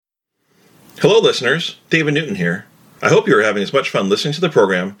Hello, listeners. David Newton here. I hope you are having as much fun listening to the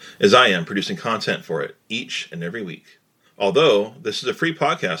program as I am producing content for it each and every week. Although this is a free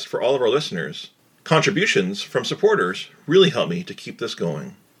podcast for all of our listeners, contributions from supporters really help me to keep this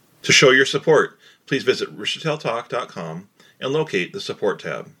going. To show your support, please visit roostertailtalk.com and locate the support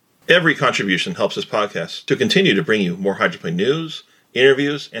tab. Every contribution helps this podcast to continue to bring you more hydroplane news,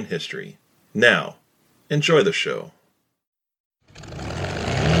 interviews, and history. Now, enjoy the show.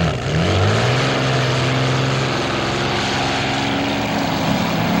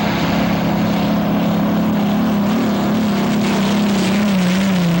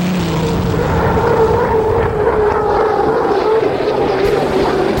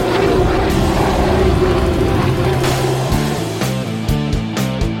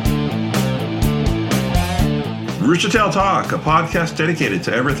 Roostertail Talk, a podcast dedicated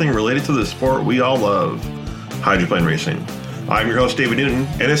to everything related to the sport we all love, hydroplane racing. I'm your host, David Newton,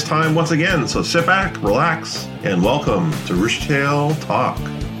 and it's time once again, so sit back, relax, and welcome to Roostertail Talk.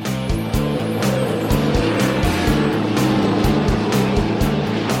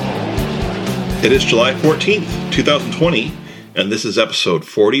 It is July 14th, 2020, and this is episode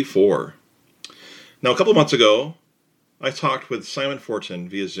 44. Now, a couple of months ago, I talked with Simon Fortin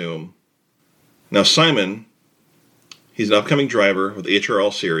via Zoom. Now, Simon, he's an upcoming driver with the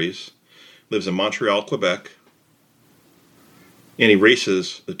HRL Series, lives in Montreal, Quebec, and he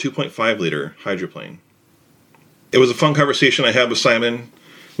races the 2.5-liter hydroplane. It was a fun conversation I had with Simon.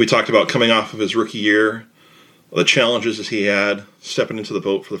 We talked about coming off of his rookie year, the challenges he had, stepping into the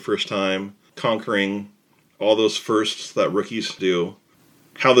boat for the first time, conquering all those firsts that rookies do,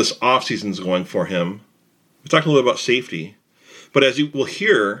 how this off-season is going for him. We talked a little bit about safety, but as you will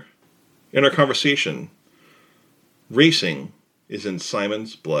hear in our conversation, racing is in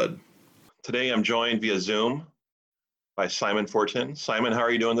Simon's blood. Today I'm joined via Zoom by Simon Fortin. Simon, how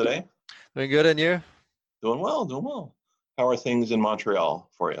are you doing today? Doing good, and you? Doing well, doing well. How are things in Montreal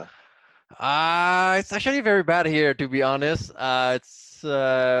for you? It's actually very bad here, to be honest. It's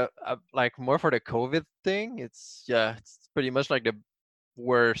like more for the COVID thing. It's pretty much like the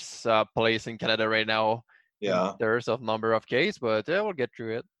worst place in Canada right now Yeah. in terms of number of cases, but we'll get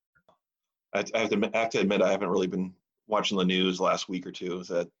through it. I have to admit I haven't really been watching the news last week or two. Is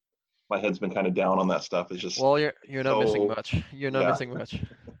that my head's been kind of down on that stuff. It's just Well, you're not missing much. You're not yeah. missing much.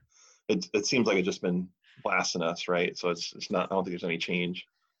 It seems like it's just been blasting us, right? So it's not. I don't think there's any change.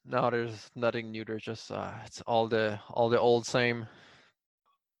 No, there's nothing new. There's just it's all the old same.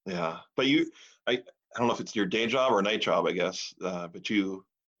 Yeah, but I don't know if it's your day job or night job, I guess. But you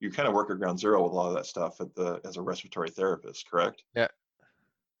kind of work at ground zero with a lot of that stuff as a respiratory therapist, correct? Yeah.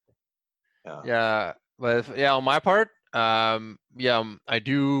 Yeah. Yeah, but on my part, I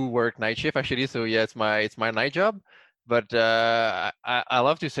do work night shift actually. So yeah, it's my night job. But I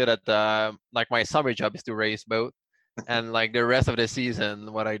love to say that like my summer job is to race boat, and like the rest of the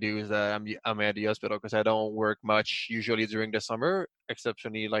season, what I do is I'm at the hospital because I don't work much usually during the summer.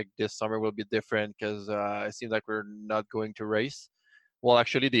 Exceptionally, like this summer will be different because it seems like we're not going to race. Well,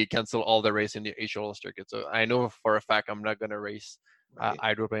 actually, they cancel all the race in the HL circuit, so I know for a fact I'm not gonna race Right.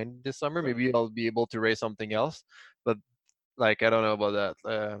 hydroplane this summer. Maybe I'll be able to race something else, but like I don't know about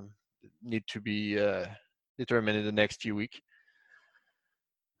that. Need to be determined in the next few weeks.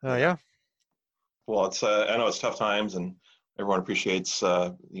 Yeah. Well, it's I know it's tough times, and everyone appreciates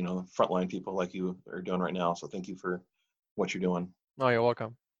frontline people like you are doing right now. So thank you for what you're doing. Oh, you're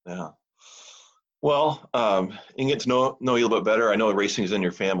welcome. Yeah. Well, and get to know you a little bit better. I know racing is in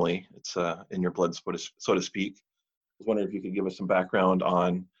your family. It's in your blood, so to speak. I was wondering if you could give us some background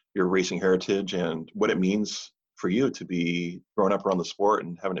on your racing heritage and what it means for you to be growing up around the sport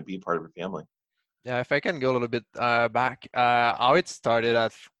and having it be part of your family. Yeah, if I can go a little bit back, how it started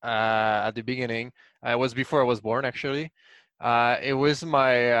at the beginning, it was before I was born actually. It was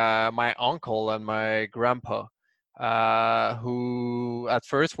my uncle and my grandpa who at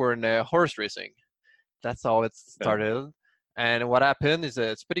first were in horse racing. That's how it started. And what happened is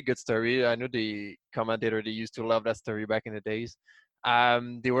it's a pretty good story. I know the commentator, they used to love that story back in the days.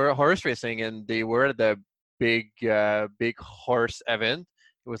 They were horse racing and they were at the big horse event.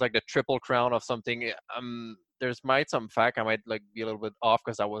 It was like the Triple Crown of something. There's some fact I might like be a little bit off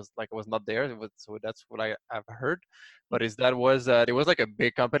because I was not there. So that's what I've heard. But is that was there was like a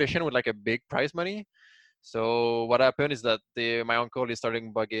big competition with like a big prize money. So what happened is that my uncle is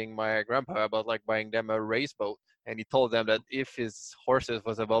starting bugging my grandpa about like buying them a race boat, and he told them that if his horses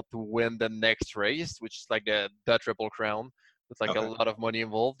was about to win the next race, which is like the Triple Crown, with like a lot of money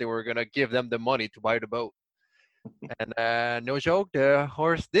involved, they were gonna give them the money to buy the boat. And no joke, the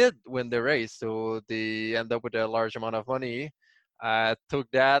horse did win the race, so they end up with a large amount of money.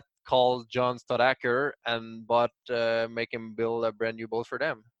 Took that called John Stodacker and make him build a brand new boat for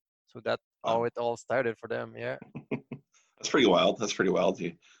them. So that's how Wow. it all started for them. Yeah. That's pretty wild. That's pretty wild.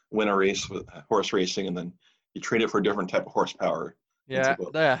 You win a race with horse racing, and then you trade it for a different type of horsepower into Yeah,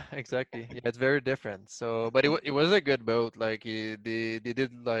 boat. yeah, exactly. Yeah, it's very different. So, but it was a good boat. Like they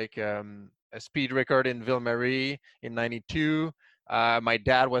did like a speed record in Ville Marie in '92. My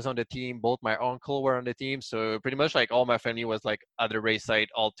dad was on the team. Both my uncle were on the team. So pretty much like all my family was like at the race site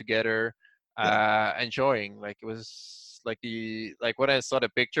all together, Yeah. enjoying. Like it was like when I saw the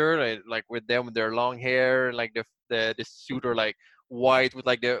picture, like with them with their long hair, like the suit are like white with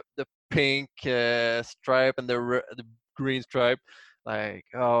like the pink stripe and the green stripe. Like,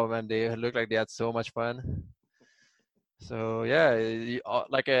 oh man, they look like they had so much fun. So yeah,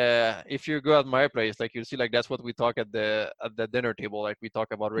 like if you go at my place, like you see, like that's what we talk at the dinner table. Like we talk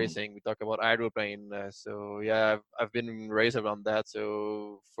about Mhm. racing, we talk about hydroplane. So yeah, I've been raised around that. So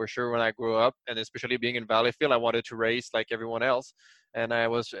for sure, when I grew up, and especially being in Valleyfield, I wanted to race like everyone else, and I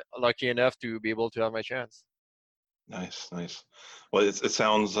was lucky enough to be able to have my chance. Nice, nice. Well, it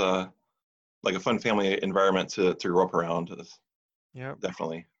sounds like a fun family environment to grow up around. It's Yeah.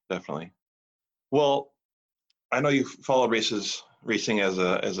 definitely, definitely. Well, I know you followed racing as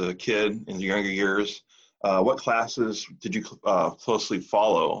a kid in your younger years. What classes did you closely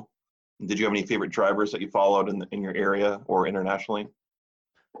follow? Did you have any favorite drivers that you followed in your area or internationally?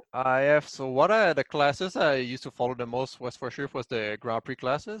 I have so what are the classes I used to follow the most was for sure was the Grand Prix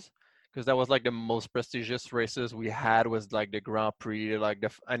classes because that was like the most prestigious races we had was like the Grand Prix like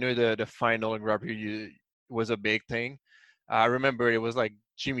I know the final Grand Prix was a big thing. I remember it was like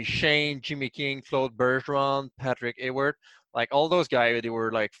Jimmy Shane, Jimmy King, Claude Bergeron, Patrick Ewart, like all those guys they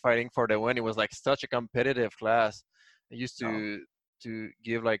were like fighting for the win. It was like such a competitive class. It used Oh, to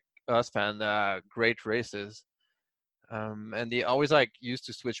give like us fan great races. And they always like used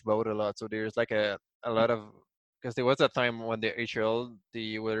to switch boat a lot. So there's like a lot of because there was a time when the HL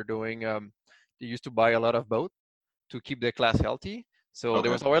they were doing they used to buy a lot of boat to keep the class healthy. So there okay.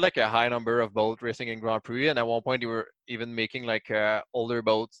 was always like a high number of boat racing in Grand Prix, and at one point they were even making like older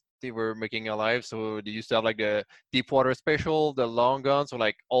boats. They were making alive, so they used to have like the deep water special, the long guns, so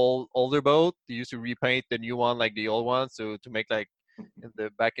like all older boat. They used to repaint the new one like the old one, so to make like in the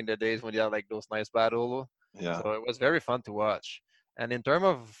back in the days when they had like those nice battle. Yeah. So it was very fun to watch. And in terms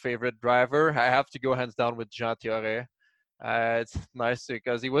of favorite driver, I have to go hands down with Jean Thioret. It's nice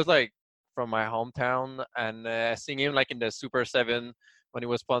because he was like from my hometown, and seeing him like in the Super Seven when he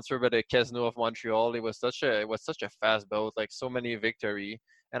was sponsored by the Casino of Montreal, it was such a fast boat, like so many victory,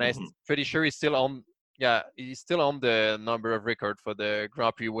 and I'm Hmm. pretty sure he's still on. Yeah, he's still on the number of record for the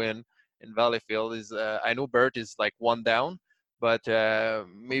Grand Prix win in Valleyfield. Is I know Bert is like one down, but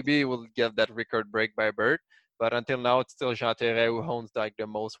maybe we'll get that record break by Bert. But until now, it's still Jean Terre who owns like the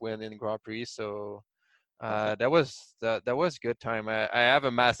most win in Grand Prix. So Okay. that was good time. I have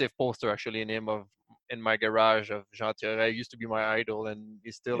a massive poster actually in him of in my garage of Jean Thierry. He used to be my idol, and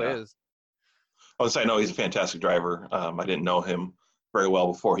he still Yeah. is. I know he's a fantastic driver. I didn't know him very well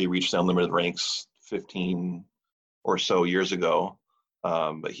before he reached the unlimited ranks 15 or so years ago.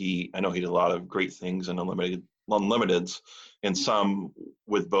 But I know he did a lot of great things in unlimiteds, and some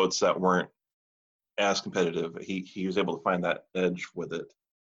with boats that weren't as competitive. He was able to find that edge with it.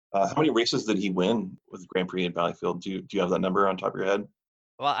 How many races did he win with Grand Prix in Valleyfield? Do you have that number on top of your head?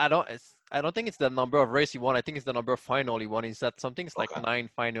 Well, I don't think it's the number of race he won. I think it's the number of final he won. Is that something? It's like Okay. 9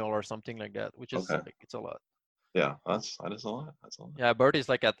 final or something like that, which is Okay. like it's a lot. Yeah, that is a lot. That's a lot. Yeah, Bert is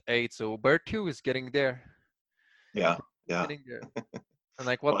like at 8, so Bert two is getting there. Yeah. He's Yeah. getting there. And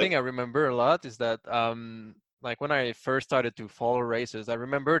like one Well, thing I remember a lot is that like when I first started to follow races, I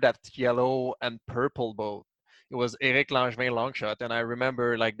remember that yellow and purple boat. It was Eric Langevin Longshot, and I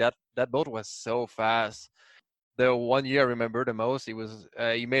remember like that boat was so fast. The one year I remember the most, he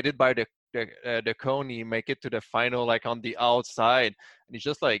made it by the cone. He make it to the final like on the outside, and he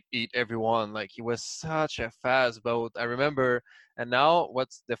just like eat everyone. Like he was such a fast boat. I remember, and now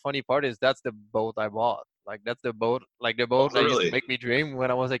what's the funny part is that's the boat I bought. Like that's the boat, like the oh, boat was it that used to really? make me dream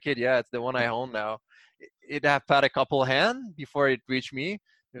when I was a kid. Yeah, it's the one I own now. It have had a couple hand before it reached me.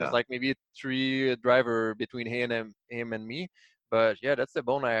 There was Yeah. like maybe three driver between him and me, but yeah, that's the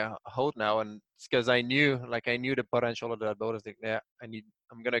bone I hold now, and it's because I knew the potential of that boat. I was like, yeah,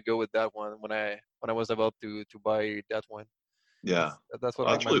 I'm gonna go with that one when I was about to buy that one. Yeah. That's what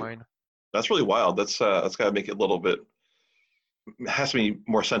Well, made my mind. that's really wild. That's got to make it a little bit. It has to be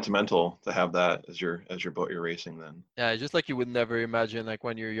more sentimental to have that as your boat you're racing. Then. Yeah, it's just like you would never imagine, like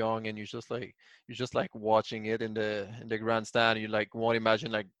when you're young and you're just like watching it in the grandstand. You like won't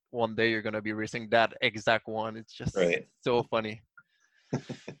imagine like one day you're gonna be racing that exact one. It's just Right. so funny.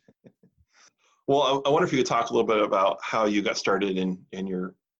 Well, I wonder if you could talk a little bit about how you got started in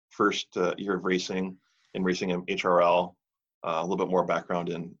your first year of racing in racing in HRL. A little bit more background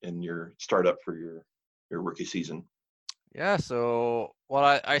in your startup for your rookie season. Yeah, so well,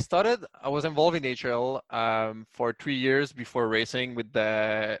 I was involved in HL for 3 years before racing with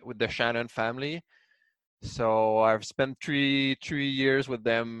the Shannon family. So I've spent three years with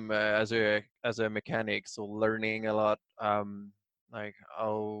them as a mechanic, so learning a lot, like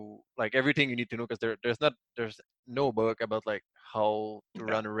how like everything you need to know because there's no book about like how to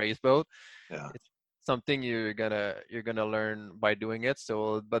Yeah, run a race boat. yeah, It's something you're gonna learn by doing it.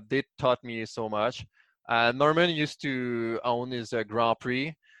 So, but they taught me so much. Norman used to own his Grand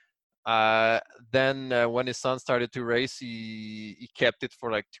Prix. Uh, then when his son started to race, he kept it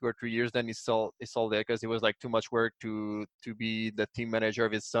for like 2 or 3 years. Then he sold it because it was like too much work to be the team manager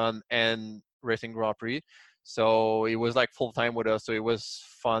of his son and racing Grand Prix. So it was like full time with us. So it was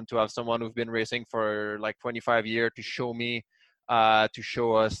fun to have someone who's been racing for like 25 years to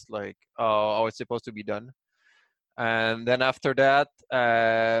show us like how it's supposed to be done. And then after that,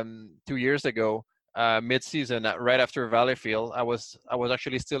 2 years ago, mid-season, right after Valleyfield, I was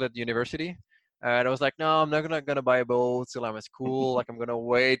actually still at university, and I was like, no, I'm not gonna buy a boat till I'm at school. Like I'm gonna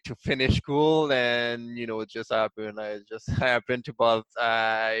wait to finish school, and it just happened. I just happened to buy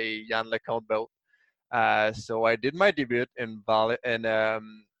a Jan LeCount boat. So I did my debut in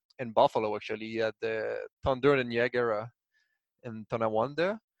Buffalo actually at the Thunder and Niagara in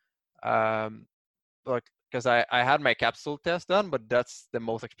Tonawanda. Um, like because I had my capsule test done, but that's the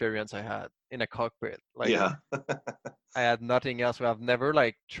most experience I had in a cockpit. Like yeah. I had nothing else. I've never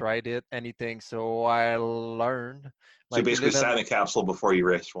like tried it anything, so I learned. So you Like we basically live sat in in a capsule before you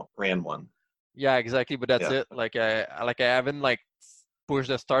ran one. yeah, exactly, but that's Yeah, it. Like I haven't like pushed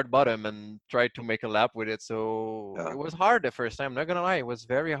the start button and tried to make a lap with it. So it yeah, was hard the first time. Not gonna lie, it was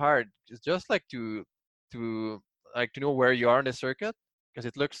very hard. It's just like to like to know where you are in the circuit because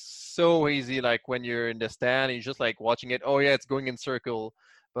it looks so easy. Like when you're in the stand, you're just like watching it. Oh yeah, it's going in circle.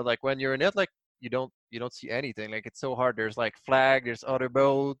 But like when you're in it, like you don't see anything. Like it's so hard. There's like flag. There's other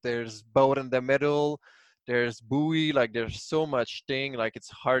boat. There's boat in the middle. There's buoy. Like there's so much thing. Like it's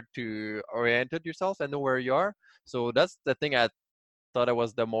hard to orient it yourself and know where you are. So that's the thing I thought it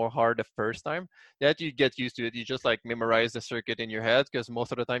was the more hard the first time. That you get used to it. You just like memorize the circuit in your head because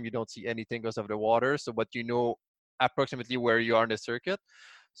most of the time you don't see anything because of the water. So, but you know approximately where you are in the circuit.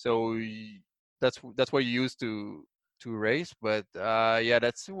 So that's what you use to race. But yeah,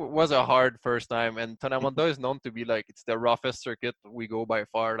 that's was a hard first time. And Tonawanda is known to be like it's the roughest circuit we go by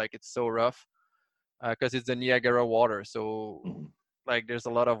far. Like it's so rough because it's the Niagara water. So mhm. like there's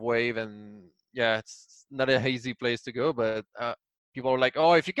a lot of wave and yeah, it's not a easy place to go. But people are like,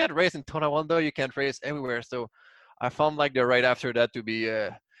 oh, if you can't race in Tonawanda, you can't race everywhere. So I found like the right after that to be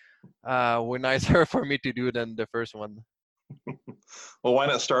way nicer for me to do than the first one. Well, why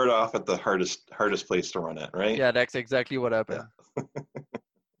not start off at the hardest place to run it, right? Yeah, that's exactly what Yeah. happened.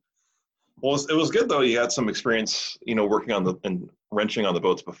 Well, it was good though. You had some experience, working on the and wrenching on the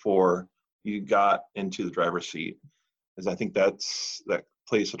boats before you got into the driver's seat, because I think that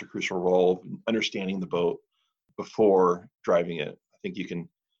plays such a crucial role in understanding the boat before driving it. I think you can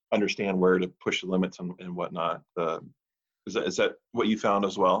understand where to push the limits and whatnot. Is that what you found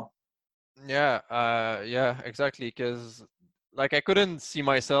as well? Yeah, yeah, exactly. Because like I couldn't see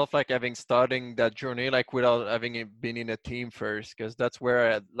myself like having starting that journey like without having been in a team first. Because that's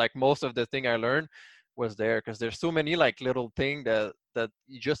where like most of the thing I learned was there. Because there's so many like little thing that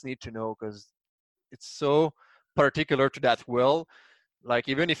you just need to know. Because it's so particular to that wheel. Like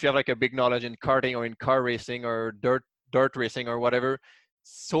even if you have like a big knowledge in karting or in car racing or dirt racing or whatever,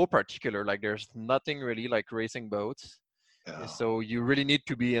 so particular. Like there's nothing really like racing boats. Yeah, So you really need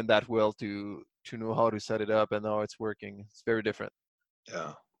to be in that well to know how to set it up and how it's working. It's very different.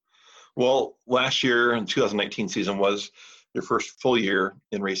 yeah. Well, last year in 2019 season was your first full year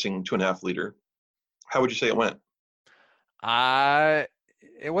in racing 2.5 liter. How would you say it went? I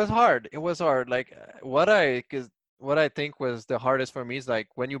it was hard. It was hard. Like what I think was the hardest for me is like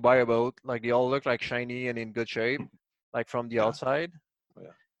when you buy a boat, like they all look like shiny and in good shape, like from the Yeah, outside.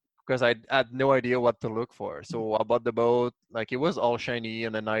 yeah, Because I had no idea what to look for. So I bought the boat, like it was all shiny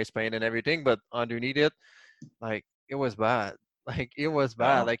and a nice paint and everything, but underneath it, like it was bad. Like it was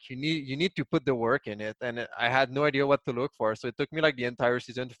bad. yeah, Like you need to put the work in it, and I had no idea what to look for. So it took me like the entire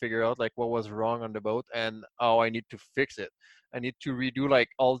season to figure out like what was wrong on the boat and how I need to fix it. I need to redo like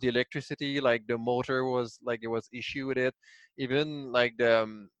all the electricity, like the motor was like there was issue with it, even like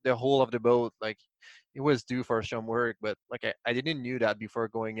the whole of the boat, like it was due for some work, but like I didn't knew that before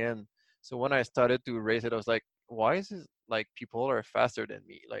going in. So when I started to race it, I was like, why is this like people are faster than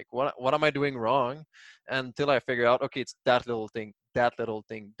me. Like what am I doing wrong? Until I figure out, okay, it's that little thing, that little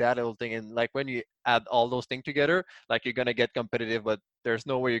thing, that little thing, and like when you add all those things together, like you're gonna get competitive, but there's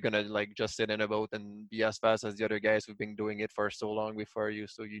no way you're gonna like just sit in a boat and be as fast as the other guys who've been doing it for so long before you.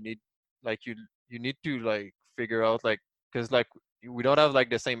 So you need like you need to like figure out like because like we don't have like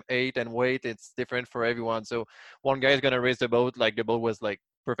the same height and weight. It's different for everyone. So one guy is gonna race the boat like the boat was like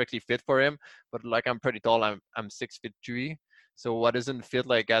perfectly fit for him, but like I'm pretty tall. I'm 6'3", so what doesn't fit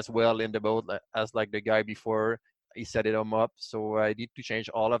like as well in the boat as like the guy before he set it up. So I need to change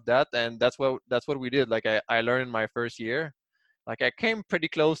all of that, and that's what we did. Like I learned in my first year. Like I came pretty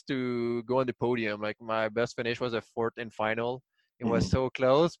close to go on the podium. Like my best finish was a fourth in final. It was Hmm. so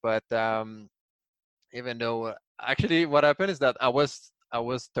close, but even though actually what happened is that I was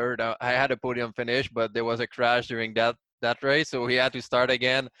third. I had a podium finish, but there was a crash during that race, so he had to start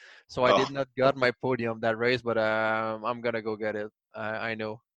again. So I did Oh, not got my podium that race, but I'm gonna go get it. I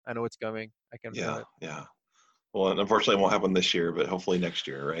know it's coming. I can feel yeah, it. yeah. Well, and unfortunately, it won't happen this year, but hopefully next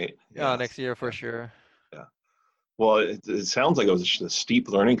year, right? Yeah, Yeah, next year for yeah, sure. yeah. Well, it sounds like it was a steep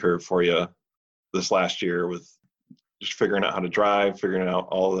learning curve for you this last year with just figuring out how to drive, figuring out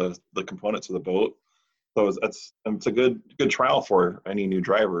all the components of the boat. So it's a good trial for any new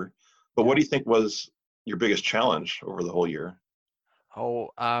driver. But what Yeah. do you think was your biggest challenge over the whole year? Oh,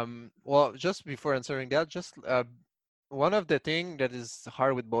 well, just before answering that, just one of the thing that is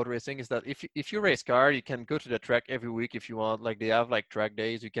hard with boat racing is that if you race car, you can go to the track every week if you want. Like they have like track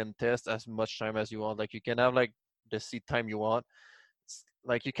days, you can test as much time as you want. Like you can have like the seat time you want. It's,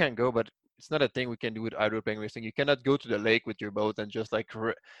 like you can go, but it's not a thing we can do with hydroplane racing. You cannot go to the lake with your boat and just like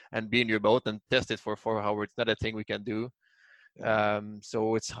and be in your boat and test it for 4 hours. It's not a thing we can do. Yeah.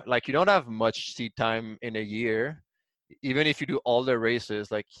 So it's like you don't have much seat time in a year, even if you do all the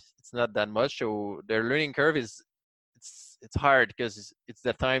races. Like it's not that much. So their learning curve is it's hard because it's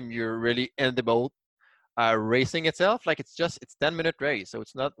the time you're really in the boat. Racing itself, like it's 10-minute race, so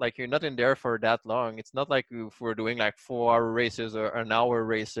it's not like you're not in there for that long. It's not like if we're doing like 4 hour races or an hour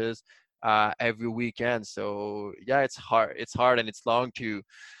races every weekend. So yeah, it's hard and it's long to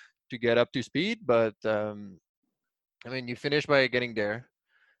get up to speed, but I mean you finish by getting there.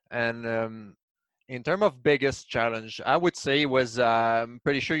 And in terms of biggest challenge, I would say was I'm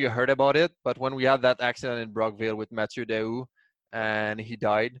pretty sure you heard about it, but when we had that accident in Brockville with Mathieu Daou and he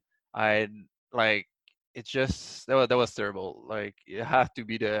died, I like it just that was terrible. Like it had to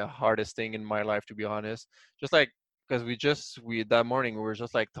be the hardest thing in my life, to be honest. Just like because we that morning we were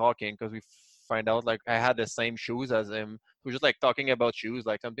just like talking because we find out like I had the same shoes as him. We were just like talking about shoes,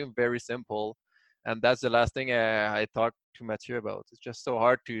 like something very simple, and that's the last thing I talked to Mathieu about. It's just so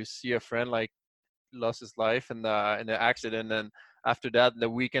hard to see a friend like lost his life in the accident, and after that, the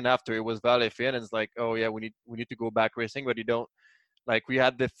weekend after it was Valleyfield, and it's like, oh yeah, we need to go back racing, but you don't like we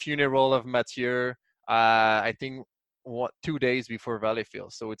had the funeral of Mathieu. I think 2 days before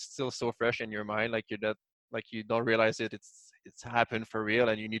Valleyfield, so it's still so fresh in your mind, like you don't realize it's happened for real,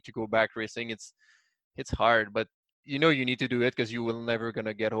 and you need to go back racing. It's hard, but you need to do it because you will never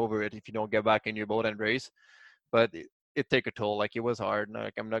gonna get over it if you don't get back in your boat and race. But it take a toll. Like it was hard.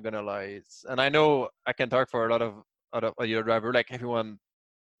 Like I'm not gonna lie. And I know I can talk for a lot of other driver. Like everyone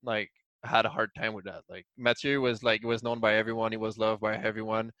like had a hard time with that. Like Mathieu was like was known by everyone. He was loved by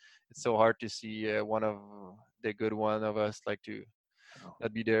everyone. It's so hard to see one of the good one of us like to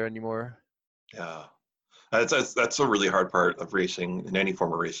not be there anymore. Yeah. That's a really hard part of racing in any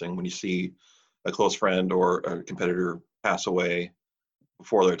form of racing when you see a close friend or a competitor pass away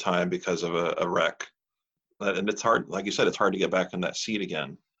before their time because of a wreck. And it's hard, like you said, it's hard to get back in that seat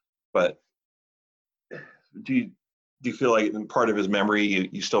again. But do you do you feel like in part of his memory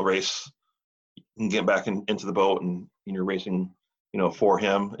you still race and get back into the boat and you're racing, for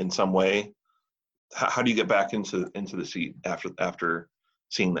him in some way? How do you get back into the seat after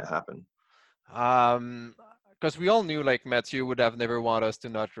seeing that happen? Um, because we all knew like Mathieu would have never want us to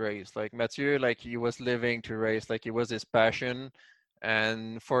not race. Like Mathieu, like he was living to race, like it was his passion,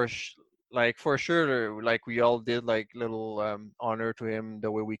 and like for sure, like we all did like little honor to him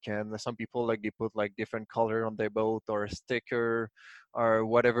the way we can. Some people like they put like different color on their boat or a sticker or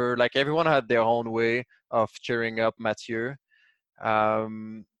whatever. Like everyone had their own way of cheering up Mathieu.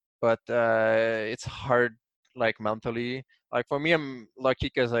 um, but it's hard like mentally. Like for me, I'm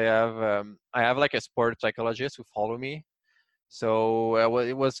lucky because I have like a sport psychologist who follow me, so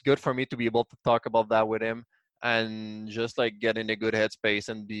it was good for me to be able to talk about that with him and just like get in a good headspace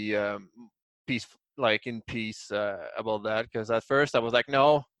and be peace like in peace about that. Because at first I was like,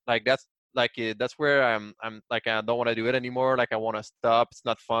 no, like that's where I'm like I don't want to do it anymore. Like I want to stop. It's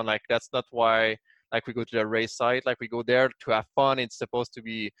not fun. Like that's not why. Like we go to the race site, like we go there to have fun. It's supposed to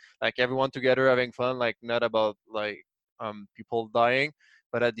be like everyone together having fun, like not about like people dying.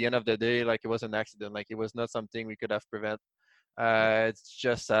 But at the end of the day, like it was an accident. Like it was not something we could have prevented. Right. It's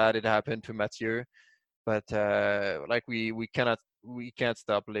just sad it happened to Mathieu, but like we can't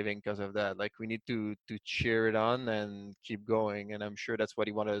stop living because of that. Like we need to cheer it on and keep going, and I'm sure that's what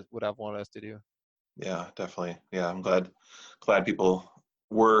he would have wanted us to do. Yeah, definitely. Yeah, I'm glad people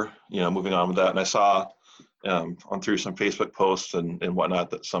were, moving on with that. And I saw on through some Facebook posts and whatnot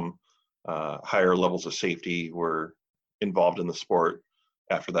that some higher levels of safety were involved in the sport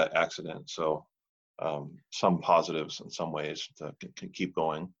after that accident. So some positives in some ways to can keep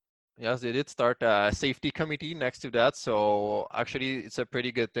going. Yes, they did start a safety committee next to that. So actually, it's a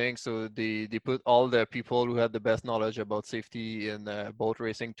pretty good thing. So they put all the people who had the best knowledge about safety in boat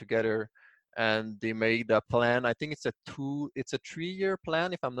racing together, and they made a plan. I think it's a 3-year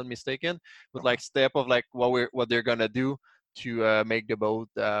plan, if I'm not mistaken, with Okay. like step of like what they're gonna do to make the boat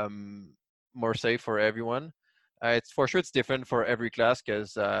more safe for everyone. It's for sure it's different for every class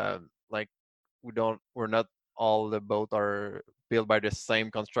because like we're not all the boat are built by the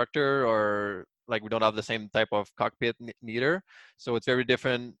same constructor, or like we don't have the same type of cockpit neither, so it's very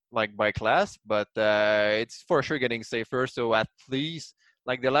different like by class, but it's for sure getting safer. So at least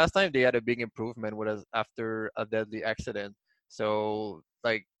like the last time they had a big improvement was after a deadly accident. So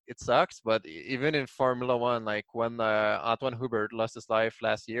like it sucks, but even in Formula One, like when Antoine Hubert lost his life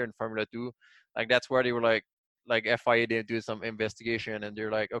last year in Formula 2, like that's where they were like FIA did do some investigation, and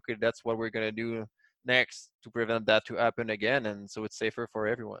they're like, okay, that's what we're gonna do next to prevent that to happen again, and so it's safer for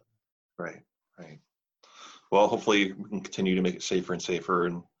everyone. Right. Right. Well, hopefully we can continue to make it safer and safer,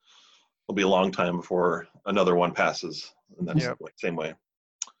 and it'll be a long time before another one passes in that Yep. same way.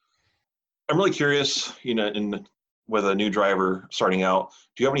 I'm really curious, in with a new driver starting out,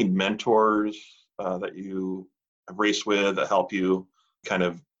 do you have any mentors that you have raced with that help you kind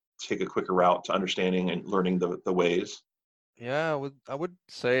of take a quicker route to understanding and learning the ways? Yeah, I would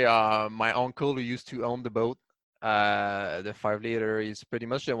say my uncle who used to own the boat, the 5 liter, is pretty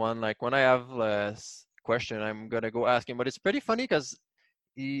much the one. Like when I have a question, I'm gonna go ask him. But it's pretty funny because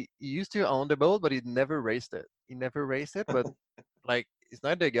he used to own the boat, but he never raced it. He never raced it, but like he's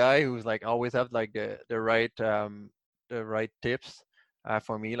not the guy who's like always have like the right tips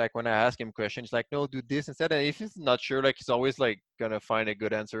for me. Like when I ask him questions, like no, do this instead. And if he's not sure, like he's always like gonna find a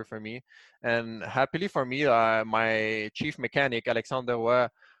good answer for me. And happily for me, my chief mechanic Alexander Roy,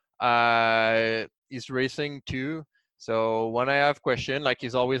 is racing too. So when I have question, like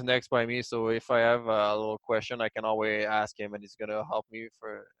he's always next by me. So if I have a little question, I can always ask him, and he's gonna help me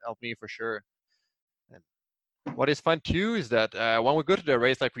for sure. And what is fun too is that when we go to the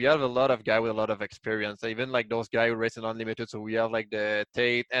race, like we have a lot of guys with a lot of experience. Even like those guys who race in unlimited. So we have like the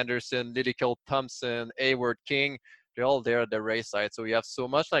Tate, Anderson, Lidical, Thompson, Hayward, King. They're all there at the race site. So we have so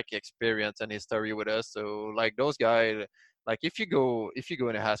much like experience and history with us. So like those guys, like if you go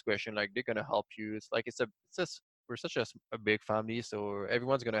and ask question, like they're gonna help you. It's like we're such a big family, so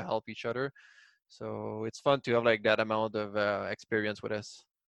everyone's gonna help each other. So it's fun to have like that amount of experience with us.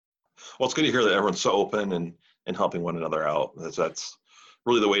 Well, it's good to hear that everyone's so open and helping one another out. That's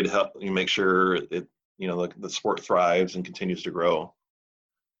really the way to help you make sure the sport thrives and continues to grow.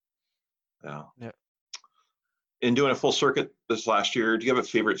 Yeah. Yeah. In doing a full circuit this last year, do you have a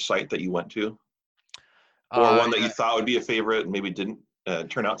favorite site that you went to, or one that you Yeah. thought would be a favorite and maybe didn't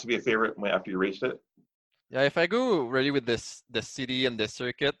turn out to be a favorite after you raced it? Yeah, if I go really with the city and the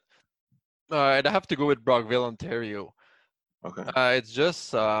circuit, I'd have to go with Brockville, Ontario. Okay.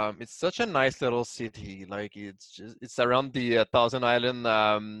 It's such a nice little city. Like it's around the Thousand Island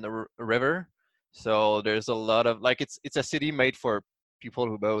River, so there's a lot of like it's a city made for people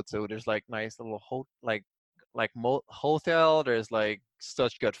who boat. So there's like nice little hotel. There's like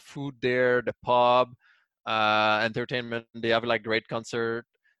such good food there. The pub, entertainment. They have like great concert.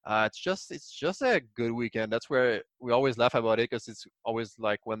 It's just a good weekend. That's where we always laugh about it because it's always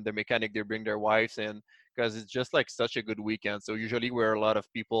like when the mechanic they bring their wives in because it's just like such a good weekend. So usually we're a lot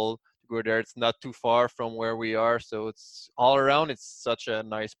of people to go there. It's not too far from where we are, so it's all around. It's such a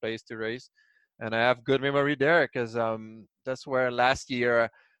nice place to race, and I have good memory there because that's where last year.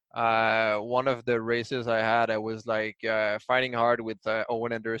 One of the races I had, I was like fighting hard with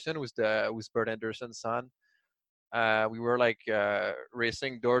Owen Anderson, who's Bert Anderson's son. We were like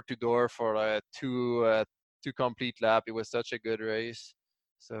racing door to door for two complete lap. It was such a good race.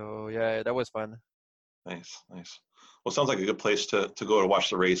 So yeah, that was fun. Nice, nice. Well, it sounds like a good place to go to watch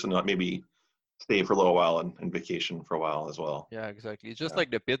the race and not maybe stay for a little while and vacation for a while as well. Yeah, exactly. It's just Yeah.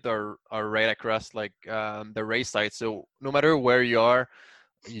 like the pit are right across like the race site. So no matter where you are,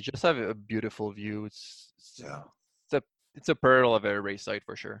 You just have a beautiful view. Yeah, It's a it's a pearl of a race site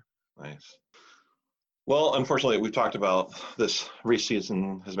for sure. nice. Well, unfortunately, we've talked about this race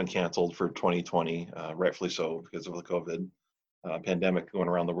season has been canceled for 2020, rightfully so because of the COVID pandemic going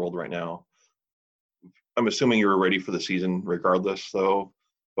around the world right now. I'm assuming you were ready for the season regardless, though.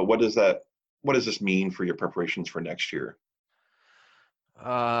 But what does this mean for your preparations for next year?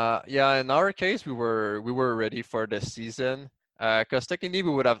 Yeah, in our case, we were ready for the season. Because technically we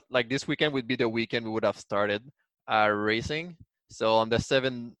would have like this weekend would be the weekend we would have started racing. So on the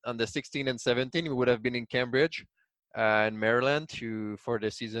 16 and 17, we would have been in Cambridge, in Maryland for the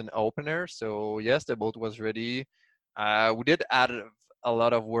season opener. So yes, the boat was ready. We did add a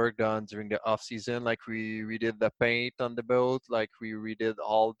lot of work done during the off season. Like we redid the paint on the boat. Like we redid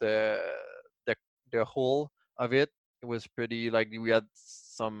all the the hull of it. It was pretty like we had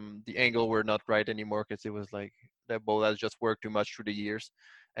the angle were not right anymore because it was like the boat has just worked too much through the years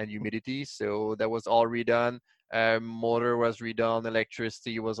and humidity. So that was all redone. Motor was redone,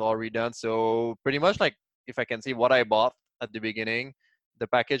 electricity was all redone. So pretty much like if I can see what I bought at the beginning, the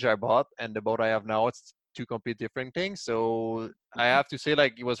package I bought and the boat I have now, it's two complete different things. So I have to say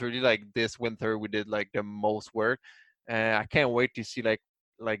like it was really like this winter we did like the most work. And I can't wait to see like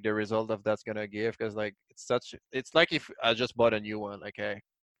the result of that's gonna give because like it's like if I just bought a new one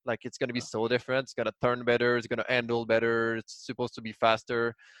like it's gonna be so different. It's gonna turn better. It's gonna handle better. It's supposed to be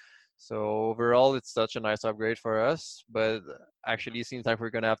faster. So overall, it's such a nice upgrade for us. But actually, it seems like we're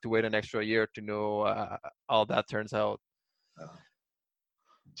gonna have to wait an extra year to know how that turns out. Uh,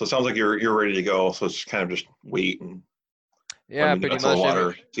 so it sounds like you're ready to go. So it's kind of just wait and Yeah, letting the pretty ducks in the much.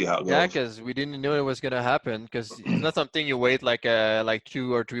 water, see how it Yeah, goes. because we didn't know it was gonna happen. Because it's not something you wait like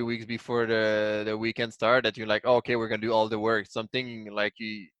 2 or 3 weeks before the weekend start that you're like, oh, okay, we're gonna do all the work. Something like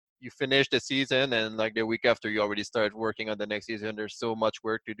you finish the season and like the week after you already start working on the next season. There's so much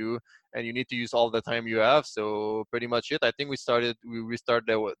work to do, and you need to use all the time you have. So pretty much it. I think we restarted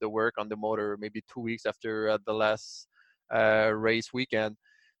the work on the motor maybe 2 weeks after the last race weekend.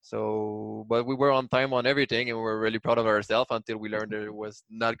 So, but we were on time on everything, and we were really proud of ourselves until we learned there was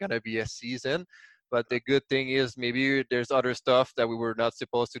not gonna be a season. But the good thing is maybe there's other stuff that we were not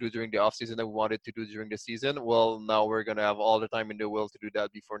supposed to do during the off season that we wanted to do during the season. Well, now we're gonna have all the time in the world to do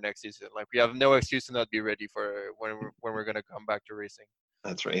that before next season. Like we have no excuse to not be ready for when we're gonna come back to racing.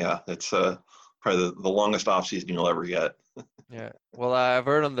 That's right. Yeah, it's probably the longest off season you'll ever get. Yeah. Well, I've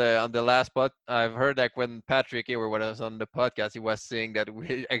heard on the last I've heard like when Patrick here when I was on the podcast, he was saying that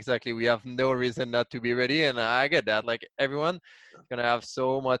we exactly we have no reason not to be ready, and I get that. Like everyone gonna have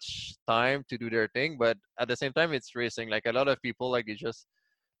so much time to do their thing, but at the same time, it's racing. Like a lot of people, like they just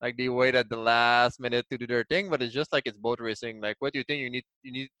like they wait at the last minute to do their thing, but it's just like it's boat racing. Like what do you think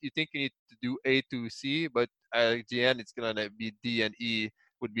you think you need to do A to C, but at the end it's gonna be D and E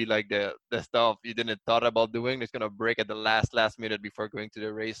would be like the stuff you didn't thought about doing. It's gonna break at the last minute before going to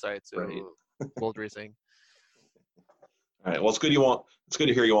the race site. So Right. it's boat racing. All right. Well, it's good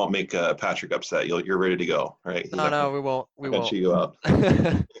to hear you won't make Patrick upset. You're ready to go. Right. He's No, not no, we won't. We gonna won't. cheat you out.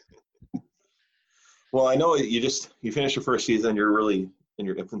 Well, I know you finished your first season. You're really in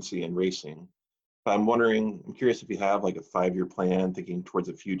your infancy in racing. But I'm curious if you have like a 5 year plan, thinking towards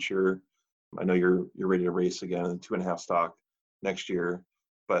the future. I know you're ready to race again in 2.5 stock next year.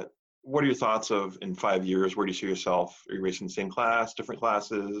 But what are your thoughts of in 5 years? Where do you see yourself? Are you racing the same class, different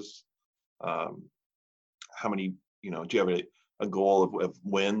classes? Um, how many? Do you have a goal of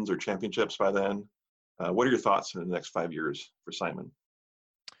wins or championships by then? What are your thoughts in the next 5 years for Simon?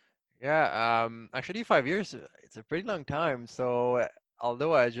 Yeah, actually 5 years, it's a pretty long time. So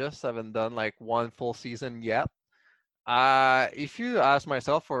although I just haven't done like one full season yet, if you ask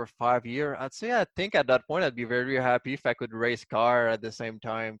myself for 5 year, I'd say I think at that point I'd be very happy if I could race car at the same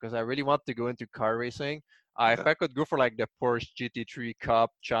time because I really want to go into car racing. If Okay. I could go for like the Porsche GT3 Cup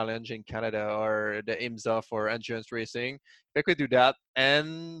Challenge in Canada or the IMSA for endurance racing, if I could do that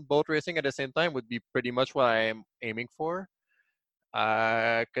and boat racing at the same time would be pretty much what I'm aiming for.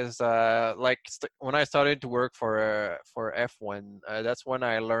 Because when I started to work for F1, that's when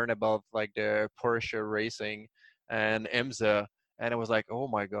I learned about like the Porsche racing and IMSA, and it was like, oh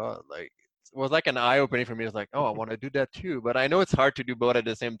my god, like it was like an eye opening for me. It's like, oh, I want to do that too, but I know it's hard to do both at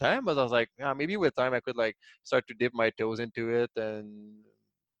the same time. But I was like, yeah, maybe with time I could like start to dip my toes into it and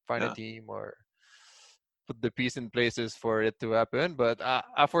find a Yeah. team or put the piece in places for it to happen. But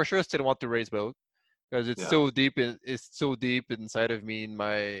I for sure still want to race both because Yeah. it's so deep inside of me in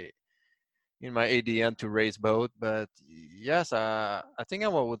my ADN to race both. But yes, I think I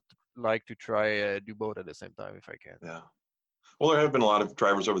would like to try do both at the same time if I can. Yeah. Well, there have been a lot of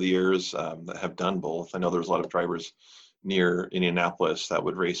drivers over the years that have done both. I know there's a lot of drivers near Indianapolis that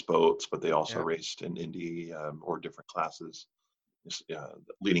would race boats, but they also Yeah. raced in Indy or different classes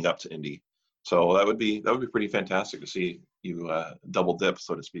leading up to Indy. So that would be pretty fantastic to see you double dip,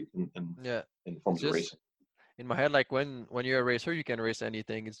 so to speak, Yeah. in It's forms of just racing. in my head, like when you're a racer, you can race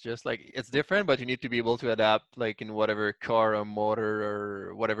anything. It's just like it's different, but you need to be able to adapt, like in whatever car or motor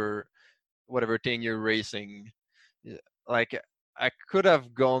or whatever thing you're racing. Yeah, like I could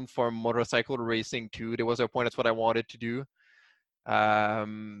have gone for motorcycle racing too. There was a point that's what I wanted to do.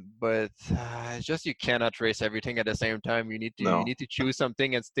 But it's just you cannot race everything at the same time. You No, need to choose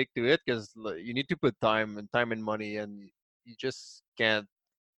something and stick to it because you need to put time and money, and you just can't,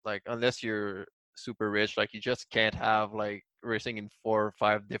 like, unless you're super rich, like you just can't have like racing in 4 or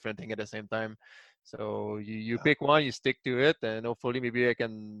 5 different things at the same time. So you yeah, pick one, you stick to it, and hopefully maybe I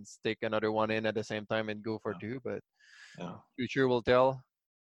can stick another one in at the same time and go for yeah, two. But yeah. future will tell.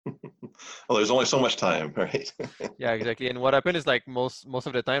 Well, there's only so much time, right? Yeah, exactly. And what happened is like most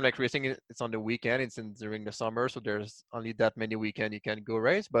of the time, like racing, it's on the weekend. It's in during the summer, so there's only that many weekend you can go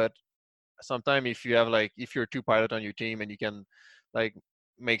race. But sometimes if you have like if you're two pilot on your team and you can like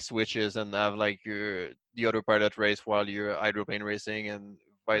make switches and have like your the other pilot race while you're hydroplane racing and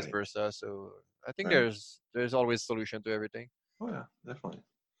vice Right, versa. So I think right. there's always solution to everything. Oh yeah, definitely.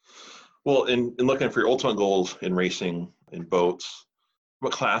 Well, in looking for your ultimate goals in racing in boats,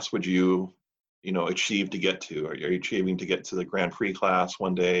 what class would you achieve to get to? Are you achieving to get to the Grand Prix class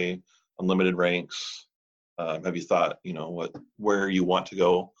one day, unlimited ranks? Have you thought, where you want to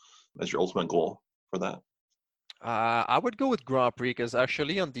go as your ultimate goal for that? I would go with Grand Prix because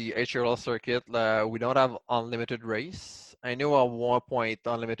actually on the HRL circuit, we don't have unlimited race. I know at one point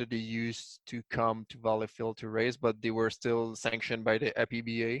unlimited they used to come to Valleyfield to race, but they were still sanctioned by the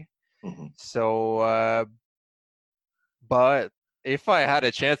FPBA. Hmm. So, but if I had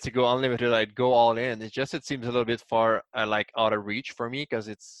a chance to go unlimited, I'd go all in. It's just it seems a little bit far, like out of reach for me because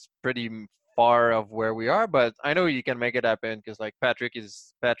it's pretty far of where we are. But I know you can make it happen because like Patrick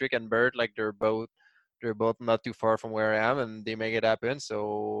and Bert, like they're both not too far from where I am, and they make it happen.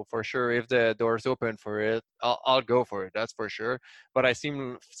 So for sure, if the doors open for it, I'll go for it. That's for sure. But I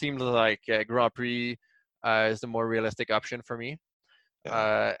seems like Grand Prix is the more realistic option for me.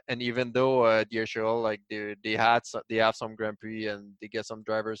 Yeah, And even though DHL, like they have some Grand Prix and they get some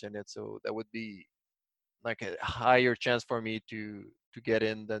drivers in it, so that would be like a higher chance for me to get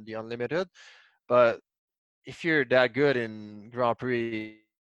in than the unlimited. But if you're that good in Grand Prix,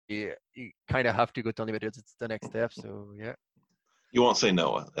 you kind of have to go to unlimited. It's the next step. So yeah. you won't say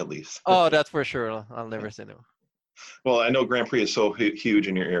no at least. Oh, that's for sure. I'll Yeah. never say no. Well, I know Grand Prix is so huge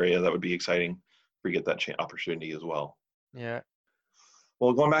in your area. That would be exciting for you to get that opportunity as well. Yeah.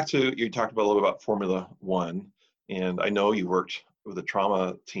 Well, going back to you talked about a little bit about Formula One, and I know you worked with the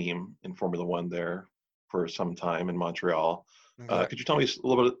trauma team in Formula One there for some time in Montreal. Exactly. Could you tell me a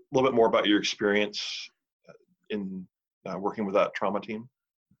little bit more about your experience in working with that trauma team?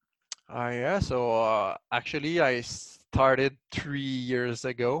 Yeah. So actually, I started 3 years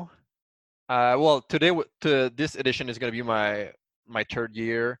ago. Well, to this edition is going to be my third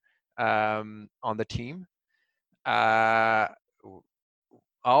year on the team. Uh,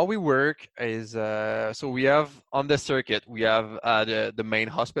 all we work is so we have on the circuit we have the main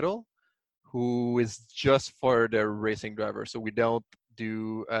hospital who is just for the racing driver. So we don't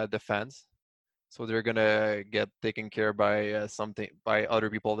do the fans. So they're gonna get taken care by something by other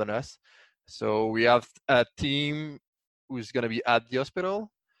people than us. So we have a team who's gonna be at the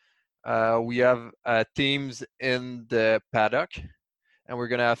hospital. We have teams in the paddock, and we're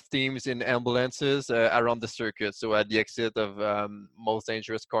gonna have teams in ambulances around the circuit. So at the exit of most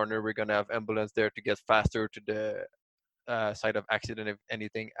dangerous corner, we're gonna have ambulance there to get faster to the site of accident if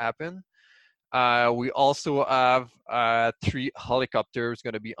anything happen. We also have 3 helicopters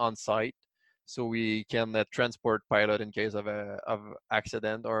going to be on site, so we can transport pilot in case of a of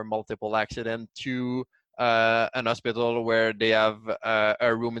accident or multiple accident to an hospital where they have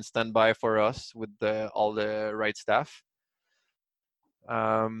a room in standby for us with all the right staff.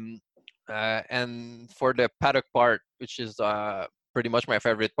 Um, and for the paddock part, which is pretty much my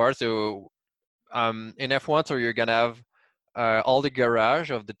favorite part, so in F1, so you're gonna have all the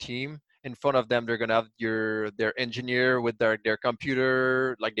garage of the team. In front of them, they're gonna have their engineer with their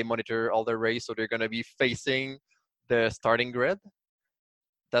computer, like they monitor all the race. So they're gonna be facing the starting grid.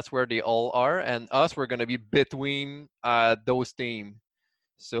 That's where they all are, and us, we're gonna be between those teams.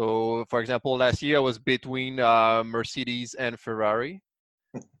 So, for example, last year I was between Mercedes and Ferrari,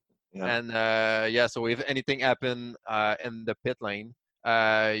 Yeah, and yeah, so if anything happened in the pit lane,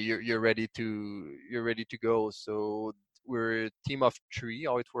 you're ready to go. So we're a team of three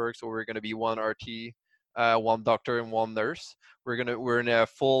how it works. So we're going to be one RT, one doctor and one nurse. We're in a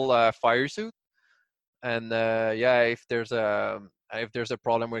full fire suit, and yeah, if there's a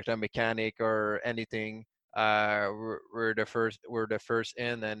problem with a mechanic or anything, we're the first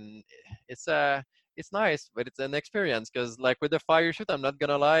in, and it's it's nice, but it's an experience because like with the fire shoot, I'm not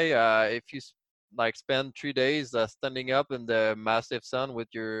gonna lie, if you like spend 3 days standing up in the massive sun with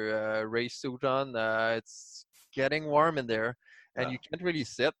your race suit on, it's getting warm in there, and Yeah. you can't really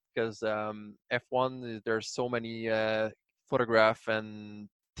sit because F1 there's so many photograph and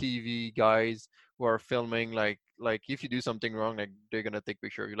TV guys who are filming, like if you do something wrong, like they're gonna take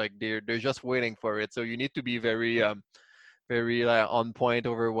picture of you, like they're just waiting for it, so you need to be very very on point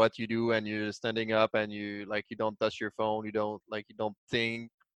over what you do, and you're standing up and you don't touch your phone, you don't think,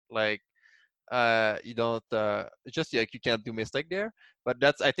 like you don't it's just like you can't do mistake there. But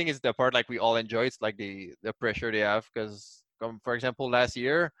that's, I think, it's the part like we all enjoy. It's like the pressure they have because for example last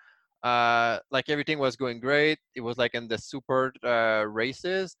year, like everything was going great. It was like in the super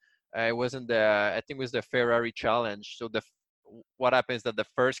races, it was in the, I think it was the Ferrari challenge. So what happens that the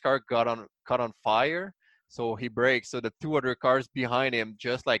first car caught on fire, so he breaks, so the two other cars behind him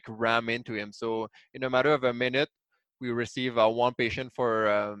just like ram into him. So in a matter of a minute, we receive one patient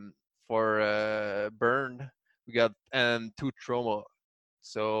for burn. We got and two trauma.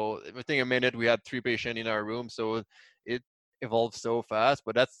 So within a minute, we had three patients in our room. So it evolved so fast,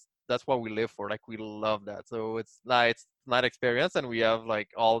 but that's what we live for. Like we love that. So it's not experience, and we have like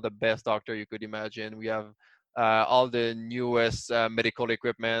all the best doctor you could imagine. We have all the newest medical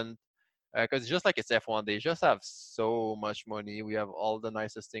equipment because just like it's F1, they just have so much money. We have all the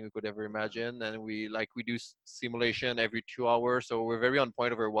nicest thing we could ever imagine, and we do simulation every 2 hours, so we're very on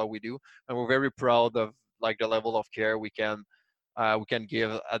point over what we do, and we're very proud of like the level of care we can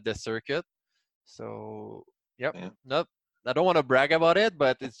give at the circuit. So yep, Yeah. nope. I don't want to brag about it,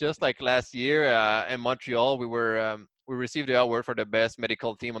 but it's just like last year in Montreal, we received the award for the best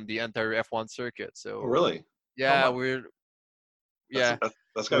medical team on the entire F1 circuit. Oh, So really? How yeah, much? we're That's yeah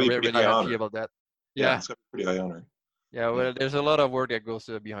that's got to we're be a pretty really high happy honor. about that. Yeah, Yeah. it's got to be a pretty high honor. Yeah, Yeah. well, there's a lot of work that goes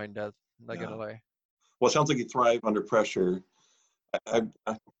behind that. Not Yeah. gonna lie. Well, it sounds like you thrive under pressure.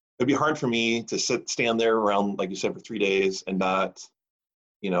 It'd be hard for me to stand there around, like you said, for 3 days and not,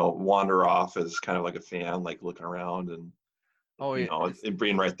 wander off as kind of like a fan, like looking around and, Oh, yeah, it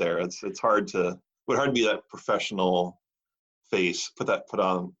being right there. It's hard to, would hard to be that professional face, put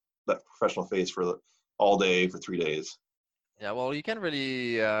on that professional face for all day for 3 days. yeah. Well, you can't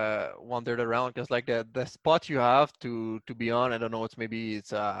really wander around because like the spot you have to be on, I don't know,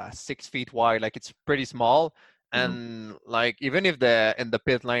 it's 6 feet wide, like it's pretty small, Hmm. and like even if the in the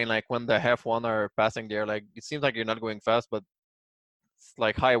pit lane, like when the F1 are passing there, like it seems like you're not going fast, but it's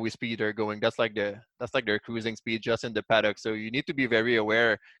like highway speed they're going. That's like their cruising speed just in the paddock. So you need to be very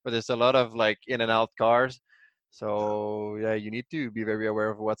aware because there's a lot of like in and out cars. Yeah. So yeah, you need to be very aware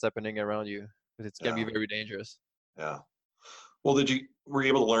of what's happening around you because it can be Yeah. very dangerous. Yeah. Well, were you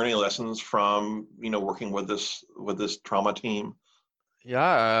able to learn any lessons from, working with this trauma team?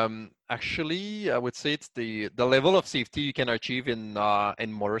 Yeah, actually, I would say it's the level of safety you can achieve in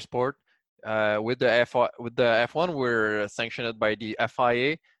motorsport. With the F1, we're sanctioned by the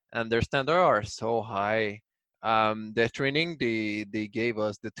FIA, and their standards are so high. The training they gave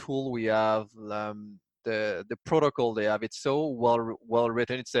us, the tool we have, the protocol they have, it's so well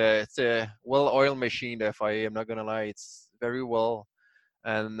written. It's a well oiled machine. The FIA, I'm not gonna lie, it's very well.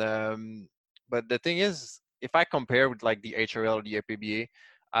 And but the thing is, if I compare with like the HRL or the APBA,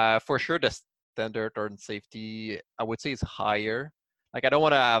 for sure the standard on safety I would say is higher. Like I don't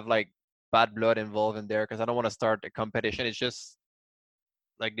want to have like bad blood involved in there because I don't want to start a competition. It's just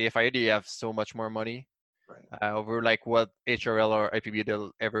like the FIA, they have so much more money Right. over like what HRL or IPB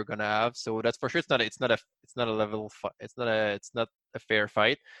they'll ever gonna have. So that's for sure. It's not a level. It's not a fair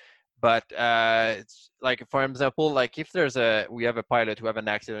fight. But it's like for example, like if we have a pilot who have an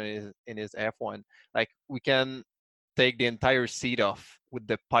accident in his F1, like we can take the entire seat off with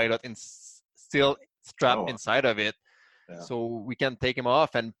the pilot still strapped Oh, inside of it, yeah. so we can take him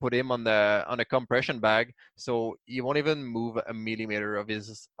off and put him on a compression bag, so he won't even move a millimeter of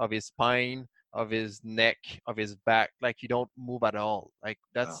his spine, of his neck, of his back. Like you don't move at all. Like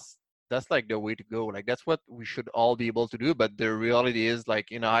Wow. that's like the way to go. Like that's what we should all be able to do. But the reality is, like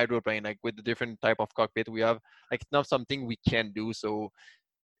in a hydroplane, like with the different type of cockpit we have, like it's not something we can do. So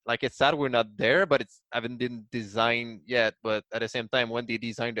like it's sad we're not there, but it's haven't been designed yet. But at the same time, when they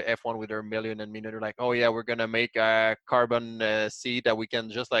designed the F1 with their million and million, they're like, oh yeah, we're gonna make a carbon seat that we can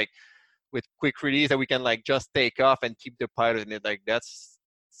just like with quick release that we can like just take off and keep the pilot in it. Like that's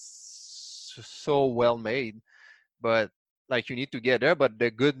so well made. But like you need to get there. But the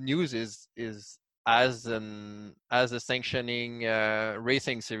good news is as a sanctioning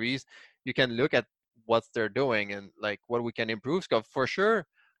racing series, you can look at what they're doing and like what we can improve. So for sure,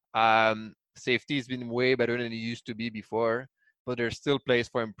 safety has been way better than it used to be before, but there's still place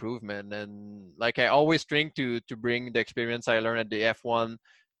for improvement. And like I always trying to bring the experience I learned at the F1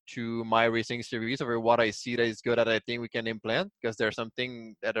 to my racing series over what I see that is good that I think we can implement, because there's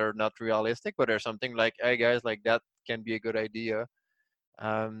something that are not realistic, but there's something like, hey guys, like that can be a good idea.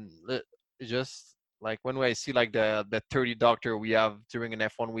 Just like when I see like the 30 doctor we have during an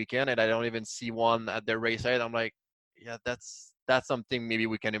F1 weekend, and I don't even see one at the race site, I'm like, yeah, that's something maybe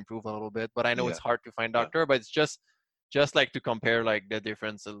we can improve a little bit. But I know Yeah. it's hard to find Yeah. doctor, but it's just like to compare like the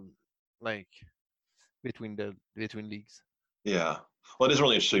difference like between leagues. Yeah. Well, it is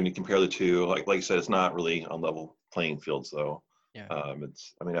really interesting to compare the two. Like you said, it's not really on level playing fields, though. Yeah. I mean,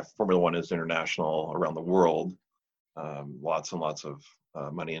 Formula One is international around the world. Lots and lots of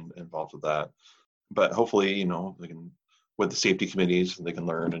money involved with that. But hopefully, they can, with the safety committees, they can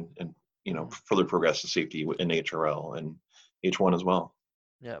learn and Mhm. further progress the safety in HRL and H1 as well.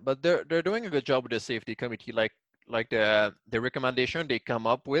 Yeah, but they're doing a good job with the safety committee. Like the recommendation they come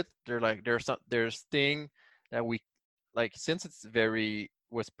up with, they're like there's thing that we like, since it's very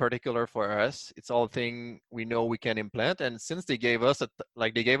was particular for us. It's all thing we know we can implement, and since they gave us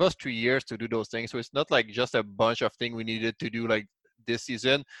like they gave us 2 years to do those things, so it's not like just a bunch of things we needed to do like this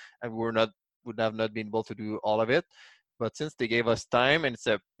season, and would have not been able to do all of it. But since they gave us time and it's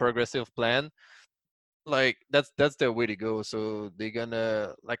a progressive plan, like that's the way to go. So they're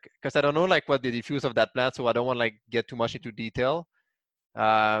gonna like, because I don't know like what the diffuse of that plan, so I don't want like get too much into detail.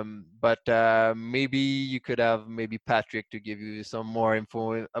 But maybe you could have maybe Patrick to give you some more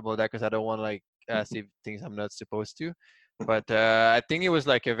info about that, because I don't want like say things I'm not supposed to. But I think it was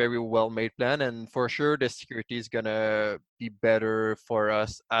like a very well made plan, and for sure the security is gonna be better for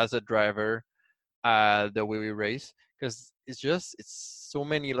us as a driver, the way we race, because it's so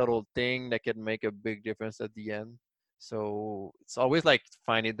many little things that can make a big difference at the end. So it's always like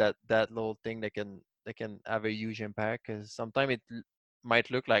finding that little thing that can have a huge impact, because sometimes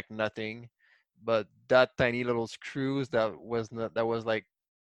might look like nothing, but that tiny little screws that was like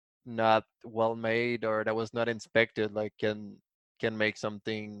not well made, or that was not inspected, like can make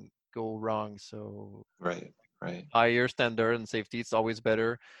something go wrong. So Right. Right. higher standard and safety, it's always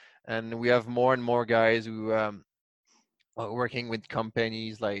better. And we have more and more guys who are working with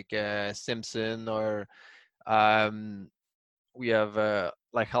companies like Simpson, or um, we have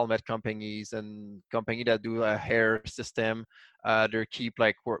like helmet companies and company that do a hair system. They keep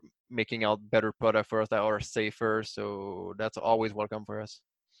like making out better product for us that are safer. So that's always welcome for us.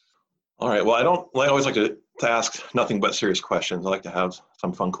 All right. Well, I always like to ask nothing but serious questions. I like to have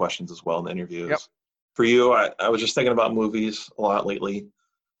some fun questions as well in the Yep. interviews. For you, I was just thinking about movies a lot lately.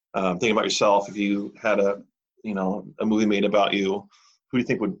 Thinking about yourself. If you had a movie made about you, who do you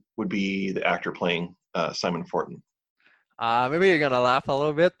think would be the actor playing Simon Fortin? Maybe you're gonna laugh a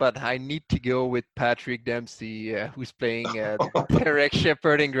little bit, but I need to go with Patrick Dempsey, who's playing Derek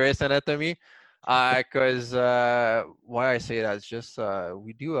Shepard in Grey's Anatomy. Because why I say that is just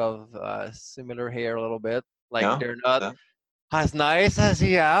we do have similar hair a little bit. Like Yeah. they're not Yeah. as nice as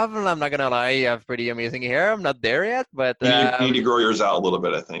you have. I'm not gonna lie, you have pretty amazing hair. I'm not there yet, but You need to grow yours out a little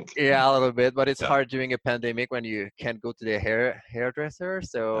bit, I think. yeah, a little bit. But it's Yeah. hard during a pandemic when you can't go to the hairdresser. Yeah.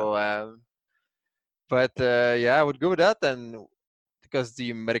 So, but yeah, I would go with that. And because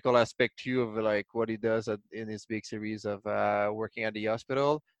the medical aspect too of like what he does in his big series of working at the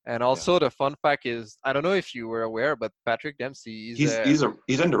hospital. And Yeah. also the fun fact is, I don't know if you were aware, but Patrick Dempsey is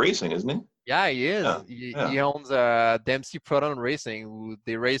He's into racing, isn't he? yeah, he Yeah. is. He, Yeah. he owns Dempsey Proton Racing, who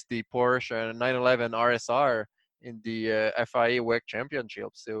they raced the Porsche 911 RSR in the FIA WEC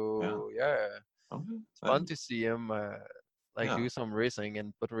Championship. Yeah. So yeah, Okay. it's fun to see him like Yeah. do some racing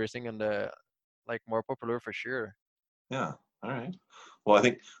and put racing on the like more popular for sure. Yeah. All right. Well, I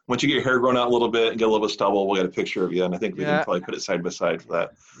think once you get your hair grown out a little bit and get a little bit of stubble, we'll get a picture of you, and I think we can Yeah, probably put it side by side for that.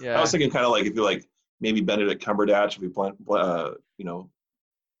 I was yeah. thinking kind of like if you like maybe Benedict Cumberbatch, if he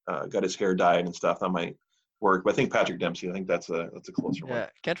got his hair dyed and stuff, that might work. But I think Patrick Dempsey, I think that's a closer one. Yeah,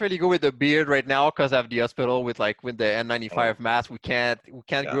 can't really go with the beard right now because of the hospital with like with the Oh, N95 mask. We can't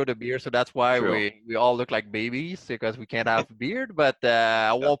yeah, grow the beard, so that's why true. we all look like babies because we can't have beard. But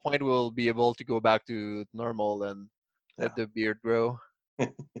at Yeah, one point we'll be able to go back to normal and yeah. let the beard grow.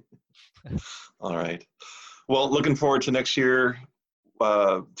 All right. Well, looking forward to next year,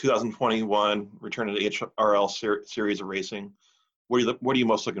 2021, return to the HRL series of racing. What are you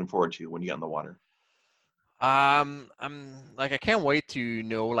most looking forward to when you get in the water? I'm like I can't wait to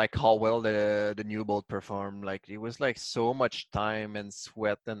know like how well the new boat performed. Like it was like so much time and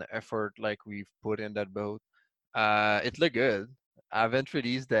sweat and effort like we've put in that boat. It looked good. I haven't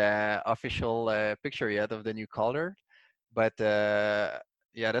released the official picture yet of the new color, but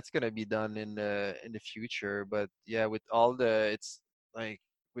yeah, that's gonna be done in the future. But yeah, with all the it's like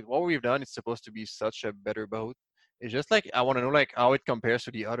with what we've done, it's supposed to be such a better boat. It's just like I want to know like how it compares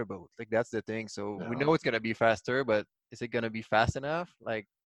to the other boat. Like that's the thing. So we Yeah. know it's gonna be faster, but is it gonna be fast enough? Like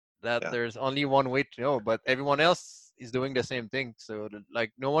that, Yeah. there's only one way to know. But everyone else is doing the same thing. So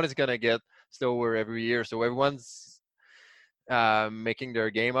like no one is gonna get slower every year. So everyone's making their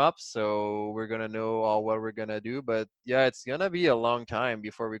game up. So we're gonna know all what we're gonna do. But yeah, it's gonna be a long time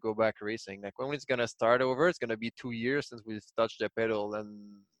before we go back racing. Like when it's gonna start over, it's gonna be 2 years since we've touched the pedal, It's a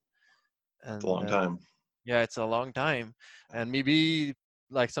and long time. yeah, it's a long time. And maybe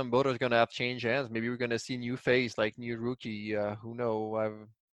like some boaters gonna have changed hands. Maybe we're gonna see new face, like new rookie. Who know?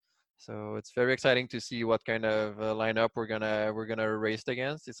 So it's very exciting to see what kind of lineup we're gonna race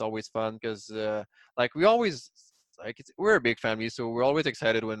against. It's always fun because like we always we're a big family, so we're always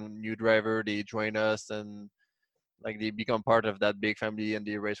excited when new driver they join us and like they become part of that big family and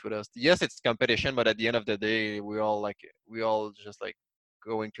they race with us. Yes, it's competition, but at the end of the day, we all just like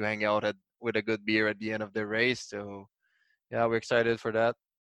going to hang out with a good beer at the end of the race. So yeah, we're excited for that.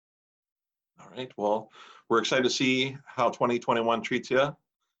 All right. Well, we're excited to see how 2021 treats you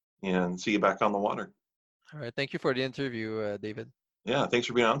and see you back on the water. All right, thank you for the interview, David. Yeah. Thanks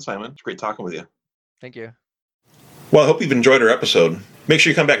for being on, Simon. It's great talking with you. Thank you. Well, I hope you've enjoyed our episode. Make sure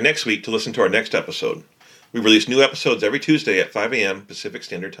you come back next week to listen to our next episode. We release new episodes every Tuesday at 5 a.m. Pacific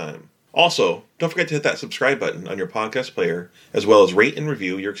Standard Time. Also, don't forget to hit that subscribe button on your podcast player, as well as rate and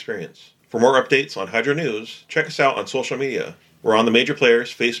review your experience. For more updates on Hydro News, check us out on social media. We're on the major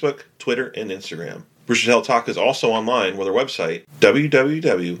players, Facebook, Twitter, and Instagram. Roostertail Talk is also online with our website,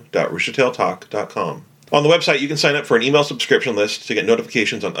 www.roostertailtalk.com. On the website, you can sign up for an email subscription list to get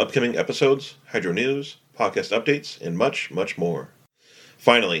notifications on upcoming episodes, Hydro News, podcast updates, and much, much more.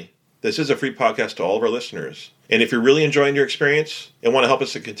 Finally, this is a free podcast to all of our listeners. And if you're really enjoying your experience and want to help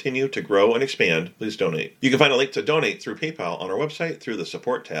us to continue to grow and expand, please donate. You can find a link to donate through PayPal on our website through the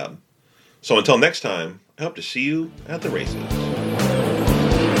support tab. So until next time, I hope to see you at the races.